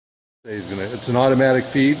It's an automatic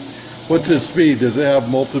feed. What's its speed? Does it have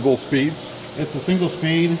multiple speeds? It's a single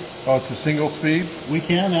speed. Oh, it's a single speed? We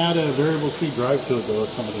can add a variable speed drive to it though if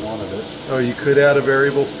somebody wanted it. Oh, you could add a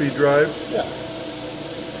variable speed drive? Yeah.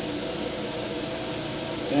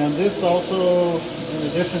 And this also, in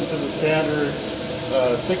addition to the standard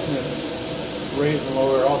thickness raise and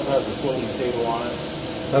lower, also has a floating table on it.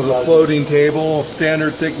 Has a floating table,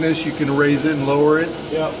 standard thickness, you can raise it and lower it?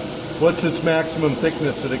 Yep. What's its maximum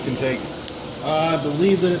thickness that it can take? I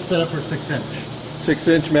believe that it's set up for 6 inch. 6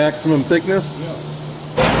 inch maximum thickness? Yeah.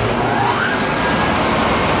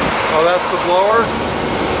 Oh, that's the blower?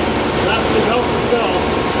 That's the belt itself.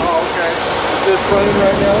 Oh, okay. Is this running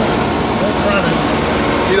right now? That's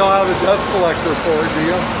running. You don't have a dust collector for it, do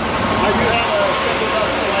you? I do have a single dust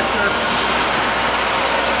collector.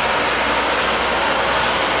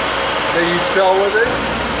 That you sell with it?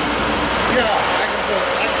 Yeah,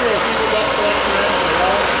 I throw a single dust collector in as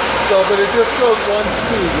well. So, but it just goes one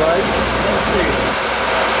speed, right? One speed.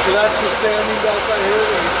 So that's the sanding belt right here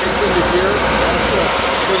that you take into gear? That's it.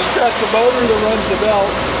 So it's got the motor that runs the belt,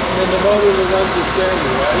 and then the motor that runs the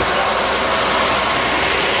sander, right?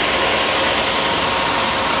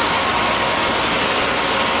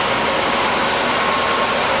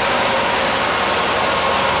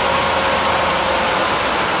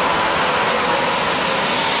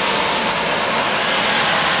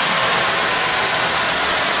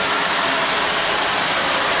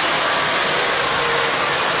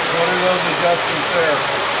 What are those adjustments there?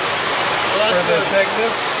 Well, for the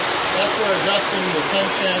thickness? That's for adjusting the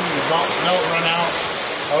tension, the belt run out.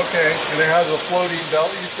 Okay, and it has a floating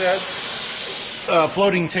belt, you said?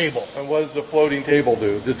 Floating table. And what does the floating table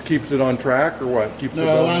do? Just keeps it on track or what? Keeps No,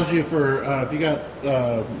 it allows you for, if you got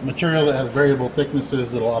material that has variable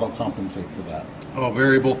thicknesses, it'll auto-compensate for that. Oh,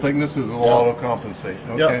 variable thicknesses will auto-compensate.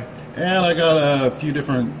 Okay. Yep. And I got a few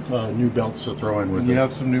different new belts to throw in with it. You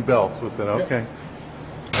have some new belts with it, okay.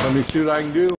 Let me see what I can do.